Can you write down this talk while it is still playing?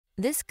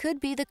This could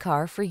be the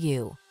car for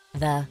you.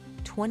 The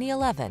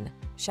 2011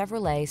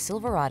 Chevrolet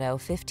Silverado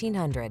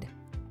 1500.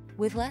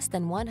 With less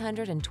than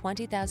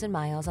 120,000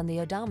 miles on the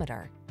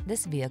odometer,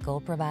 this vehicle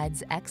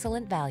provides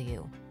excellent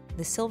value.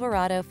 The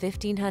Silverado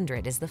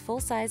 1500 is the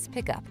full-size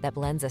pickup that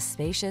blends a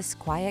spacious,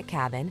 quiet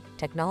cabin,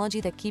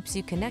 technology that keeps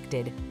you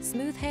connected,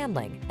 smooth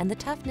handling, and the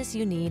toughness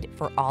you need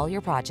for all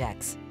your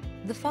projects.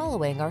 The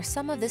following are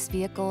some of this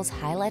vehicle's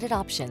highlighted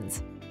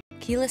options: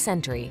 keyless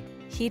entry,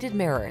 heated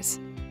mirrors,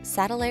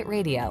 satellite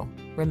radio,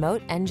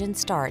 remote engine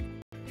start,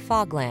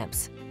 fog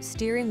lamps,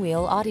 steering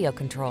wheel audio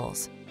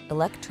controls,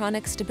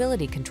 electronic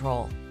stability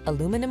control,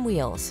 aluminum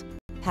wheels,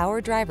 power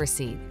driver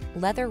seat,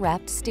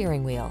 leather-wrapped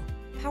steering wheel.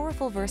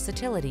 Powerful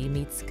versatility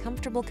meets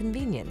comfortable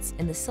convenience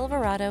in the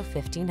Silverado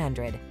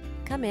 1500.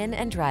 Come in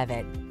and drive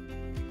it.